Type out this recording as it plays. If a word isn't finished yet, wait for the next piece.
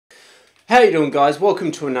How you doing, guys? Welcome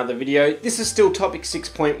to another video. This is still topic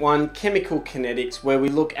 6.1, chemical kinetics, where we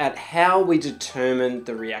look at how we determine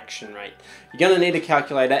the reaction rate. You're going to need a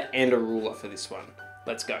calculator and a ruler for this one.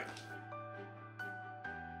 Let's go.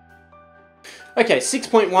 Okay,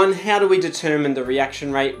 6.1, how do we determine the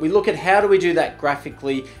reaction rate? We look at how do we do that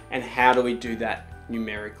graphically and how do we do that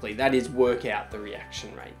numerically. That is, work out the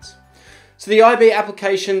reaction rates. So the IB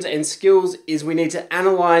applications and skills is we need to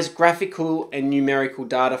analyze graphical and numerical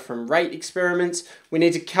data from rate experiments. We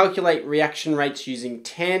need to calculate reaction rates using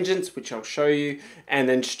tangents, which I'll show you. And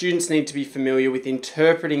then students need to be familiar with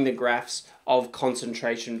interpreting the graphs of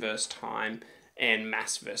concentration versus time and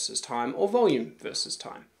mass versus time or volume versus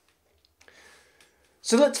time.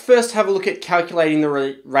 So let's first have a look at calculating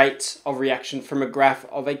the rates of reaction from a graph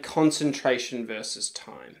of a concentration versus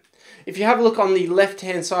time. If you have a look on the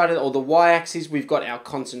left-hand side or the y-axis, we've got our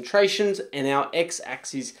concentrations, and our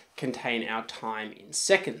x-axis contain our time in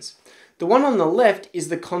seconds. The one on the left is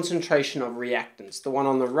the concentration of reactants. The one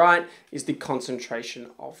on the right is the concentration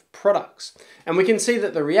of products. And we can see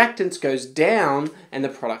that the reactants goes down and the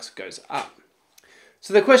products goes up.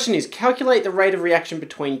 So the question is, calculate the rate of reaction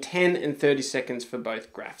between 10 and 30 seconds for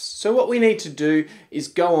both graphs. So what we need to do is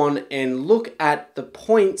go on and look at the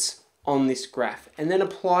points on this graph and then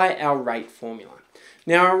apply our rate formula.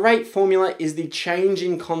 Now, our rate formula is the change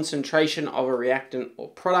in concentration of a reactant or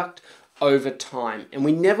product over time, and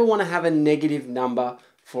we never want to have a negative number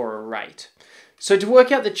for a rate. So to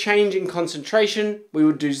work out the change in concentration, we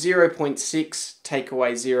would do 0.6 take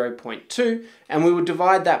away 0.2, and we would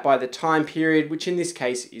divide that by the time period, which in this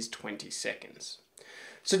case is 20 seconds.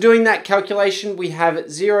 So doing that calculation, we have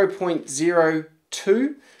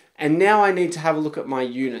 0.02, and now I need to have a look at my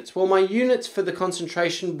units. Well, my units for the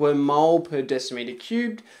concentration were mole per decimeter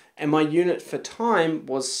cubed, and my unit for time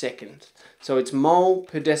was second. So it's mole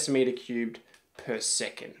per decimeter cubed per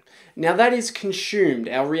second. Now that is consumed.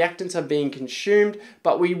 Our reactants are being consumed,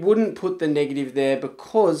 but we wouldn't put the negative there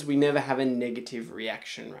because we never have a negative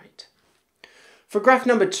reaction rate. For graph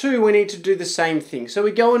number 2, we need to do the same thing. So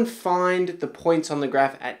we go and find the points on the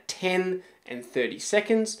graph at 10 and 30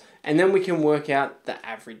 seconds, and then we can work out the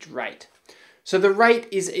average rate. So the rate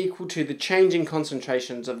is equal to the change in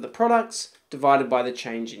concentrations of the products divided by the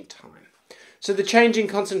change in time. So the change in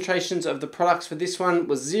concentrations of the products for this one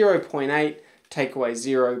was 0.8 take away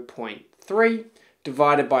 0.3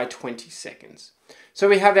 divided by 20 seconds. So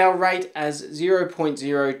we have our rate as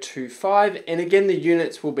 0.025, and again the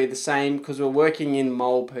units will be the same because we're working in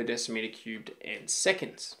mole per decimeter cubed and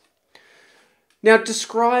seconds. Now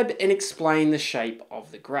describe and explain the shape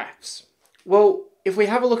of the graphs. Well, if we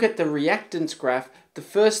have a look at the reactants graph, the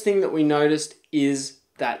first thing that we noticed is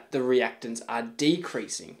that the reactants are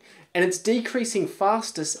decreasing. And it's decreasing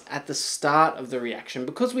fastest at the start of the reaction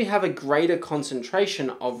because we have a greater concentration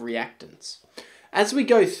of reactants. As we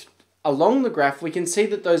go along the graph, we can see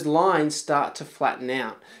that those lines start to flatten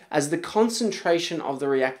out. As the concentration of the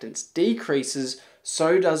reactants decreases,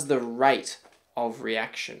 so does the rate of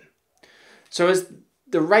reaction. So as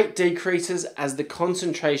the rate decreases, as the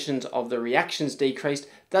concentrations of the reactions decrease,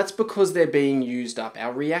 that's because they're being used up.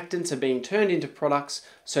 Our reactants are being turned into products,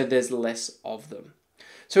 so there's less of them.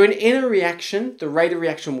 So in a reaction, the rate of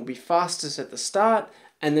reaction will be fastest at the start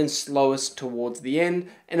and then slowest towards the end,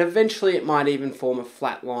 and eventually it might even form a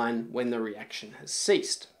flat line when the reaction has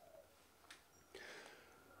ceased.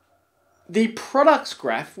 The products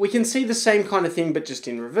graph, we can see the same kind of thing but just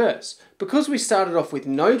in reverse. Because we started off with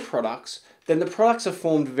no products, then the products are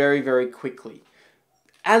formed very, very quickly.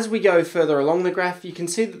 As we go further along the graph, you can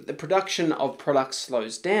see that the production of products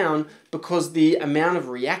slows down because the amount of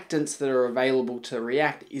reactants that are available to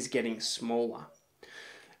react is getting smaller.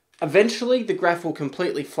 Eventually, the graph will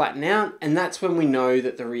completely flatten out, and that's when we know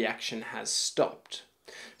that the reaction has stopped.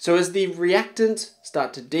 So as the reactants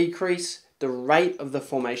start to decrease, the rate of the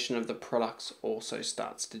formation of the products also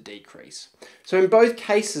starts to decrease. So in both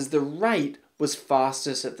cases, the rate was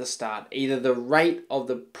fastest at the start, either the rate of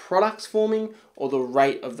the products forming or the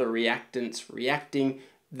rate of the reactants reacting.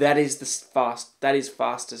 That is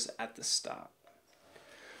fastest at the start.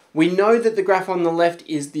 We know that the graph on the left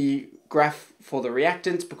is the graph for the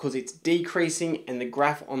reactants because it's decreasing, and the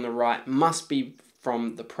graph on the right must be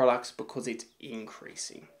from the products because it's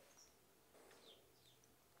increasing.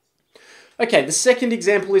 Okay, the second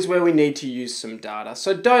example is where we need to use some data.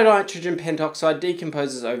 So dinitrogen pentoxide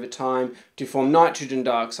decomposes over time to form nitrogen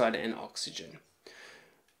dioxide and oxygen.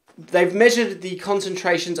 They've measured the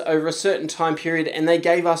concentrations over a certain time period, and they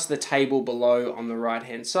gave us the table below on the right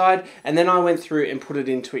hand side, and then I went through and put it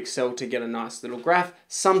into Excel to get a nice little graph.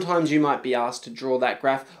 Sometimes you might be asked to draw that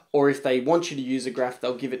graph, or if they want you to use a graph,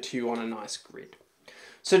 they'll give it to you on a nice grid.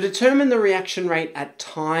 So determine the reaction rate at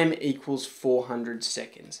time equals 400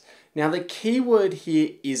 seconds. Now the key word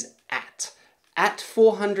here is at. At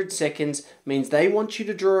 400 seconds means they want you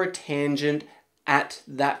to draw a tangent at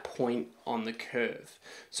that point on the curve.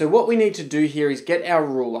 So what we need to do here is get our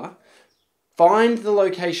ruler, find the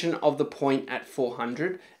location of the point at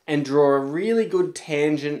 400 and draw a really good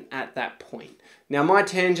tangent at that point. Now my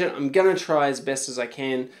tangent, I'm going to try as best as I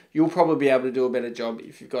can. You'll probably be able to do a better job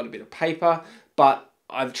if you've got a bit of paper, but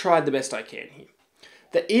I've tried the best I can here.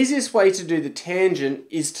 The easiest way to do the tangent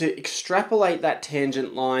is to extrapolate that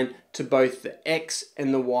tangent line to both the x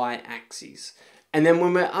and the y axes. And then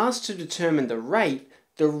when we're asked to determine the rate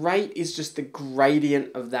is just the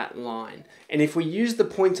gradient of that line. And if we use the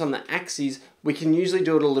points on the axes, we can usually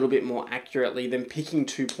do it a little bit more accurately than picking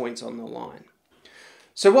 2 points on the line.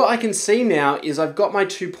 So what I can see now is I've got my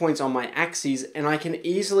 2 points on my axes and I can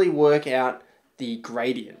easily work out the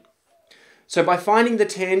gradient. So by finding the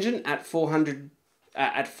tangent at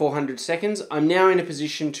 400 seconds, I'm now in a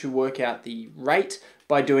position to work out the rate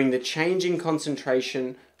by doing the change in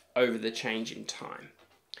concentration over the change in time.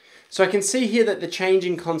 So I can see here that the change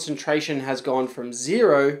in concentration has gone from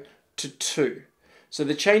 0 to 2. So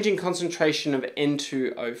the change in concentration of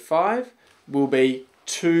N2O5 will be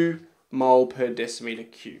 2 mole per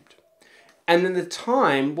decimeter cubed. And then the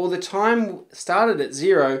time, well, the time started at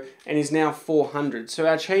 0 and is now 400. So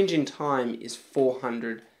our change in time is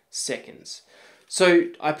 400 seconds. So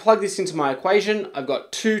I plug this into my equation. I've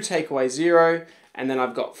got 2 take away 0, and then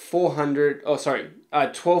I've got 1200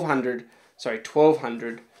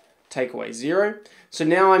 take away 0. So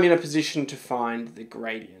now I'm in a position to find the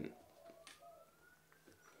gradient.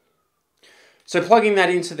 So plugging that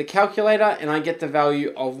into the calculator, and I get the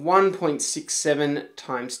value of 1.67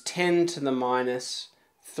 times 10 to the minus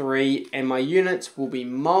 3, and my units will be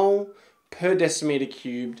mole per decimeter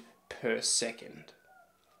cubed per second.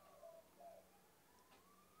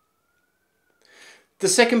 The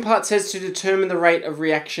second part says to determine the rate of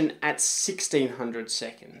reaction at 1600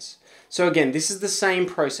 seconds. So again, this is the same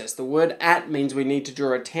process. The word at means we need to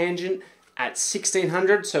draw a tangent at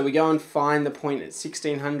 1600. So we go and find the point at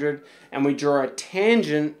 1600 and we draw a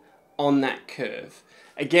tangent on that curve.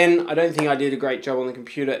 Again, I don't think I did a great job on the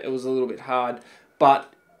computer. It was a little bit hard,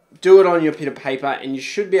 but do it on your bit of paper and you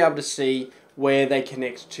should be able to see where they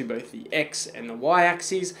connect to both the x and the y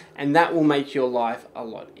axes, and that will make your life a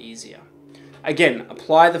lot easier. Again,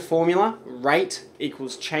 apply the formula, rate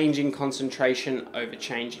equals change in concentration over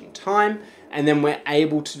change in time, and then we're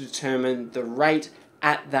able to determine the rate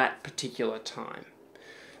at that particular time.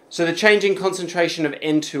 So the change in concentration of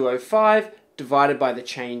N2O5 divided by the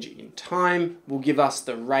change in time will give us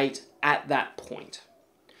the rate at that point.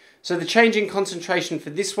 So the change in concentration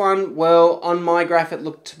for this one, well, on my graph it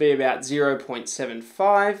looked to be about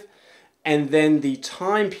 0.75, and then the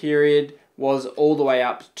time period was all the way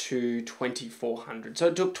up to 2400. So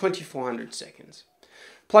it took 2400 seconds.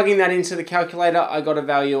 Plugging that into the calculator, I got a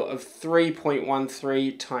value of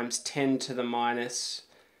 3.13 times 10 to the minus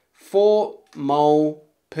 4 mole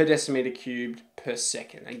per decimeter cubed per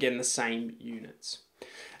second. Again, the same units.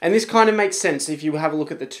 And this kind of makes sense if you have a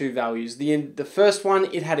look at the two values. The first one,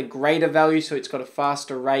 it had a greater value, so it's got a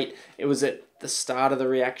faster rate. It was at the start of the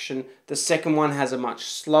reaction. The second one has a much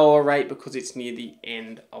slower rate because it's near the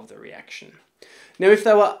end of the reaction. Now, if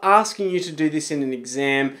they were asking you to do this in an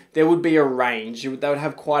exam, there would be a range. They would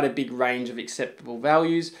have quite a big range of acceptable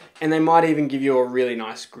values, and they might even give you a really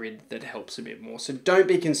nice grid that helps a bit more. So don't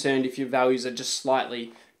be concerned if your values are just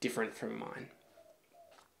slightly different from mine.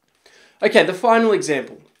 Okay, the final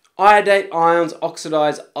example. Iodate ions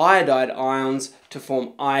oxidize iodide ions to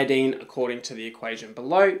form iodine according to the equation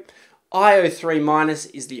below.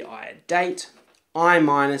 IO3- is the iodate,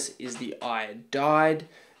 I- is the iodide,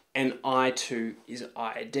 and I2 is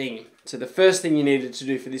iodine. So the first thing you needed to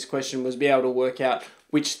do for this question was be able to work out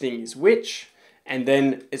which thing is which, and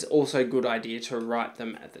then it's also a good idea to write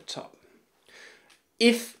them at the top.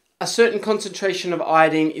 If a certain concentration of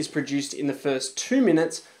iodine is produced in the first 2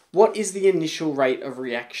 minutes, what is the initial rate of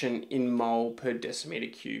reaction in mole per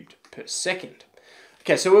decimeter cubed per second?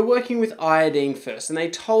 Okay, so we're working with iodine first, and they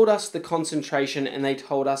told us the concentration and they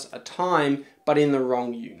told us a time, but in the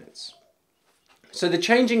wrong units. So the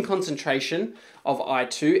change in concentration of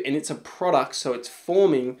I2, and it's a product, so it's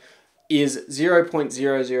forming, is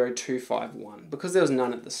 0.00251, because there was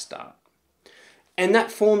none at the start. And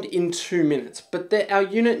that formed in 2 minutes, but our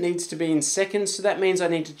unit needs to be in seconds, so that means I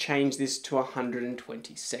need to change this to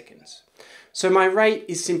 120 seconds. So my rate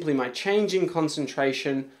is simply my change in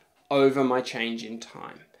concentration over my change in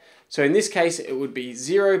time. So in this case, it would be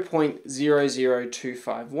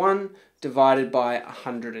 0.00251 divided by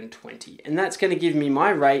 120. And that's going to give me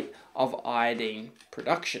my rate of iodine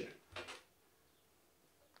production.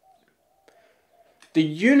 The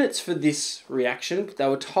units for this reaction, they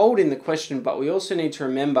were told in the question, but we also need to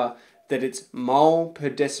remember that it's mole per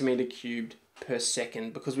decimeter cubed per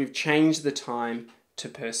second because we've changed the time to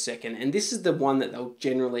per second. And this is the one that they'll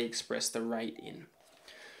generally express the rate in.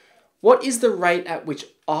 What is the rate at which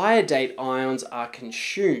iodate ions are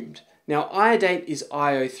consumed? Now, iodate is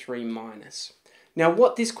IO3-. Now,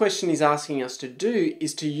 what this question is asking us to do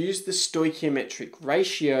is to use the stoichiometric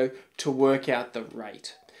ratio to work out the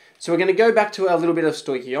rate. So we're going to go back to our little bit of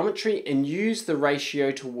stoichiometry and use the ratio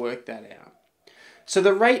to work that out. So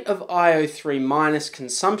the rate of IO3-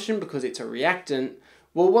 consumption, because it's a reactant,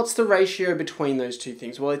 well, what's the ratio between those two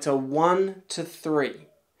things? Well, it's a 1 to 3.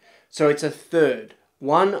 So it's a third.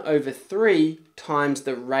 1 over 3 times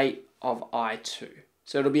the rate of I2.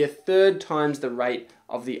 So it'll be a third times the rate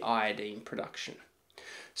of the iodine production.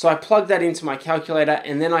 So I plug that into my calculator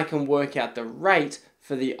and then I can work out the rate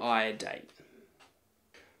for the iodate.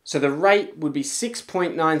 So the rate would be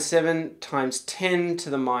 6.97 times 10 to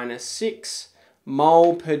the minus 6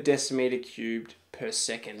 mole per decimeter cubed per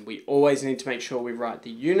second. We always need to make sure we write the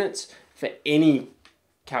units for any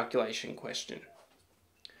calculation question.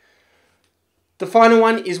 The final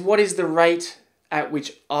one is what is the rate at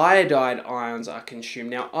which iodide ions are consumed.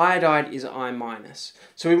 Now iodide is I-.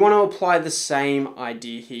 So we want to apply the same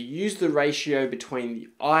idea here. Use the ratio between the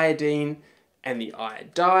iodine and the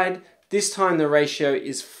iodide. This time the ratio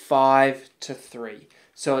is 5 to 3.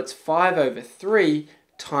 So it's 5 over 3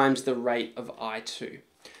 times the rate of I2.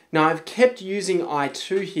 Now I've kept using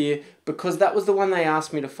I2 here because that was the one they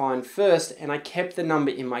asked me to find first, and I kept the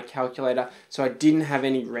number in my calculator so I didn't have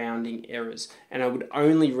any rounding errors, and I would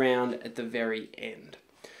only round at the very end.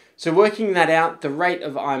 So working that out, the rate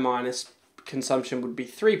of I- consumption would be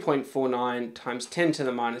 3.49 times 10 to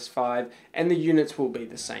the minus 5, and the units will be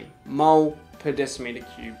the same, mole per decimeter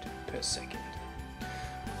cubed per second.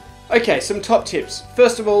 Okay, some top tips.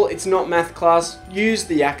 First of all, it's not math class. Use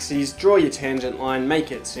the axes, draw your tangent line,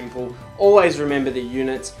 make it simple. Always remember the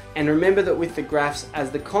units, and remember that with the graphs,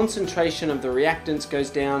 as the concentration of the reactants goes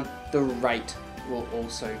down, the rate will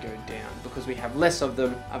also go down because we have less of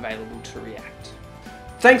them available to react.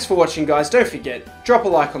 Thanks for watching, guys. Don't forget, drop a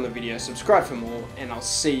like on the video, subscribe for more, and I'll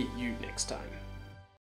see you next time.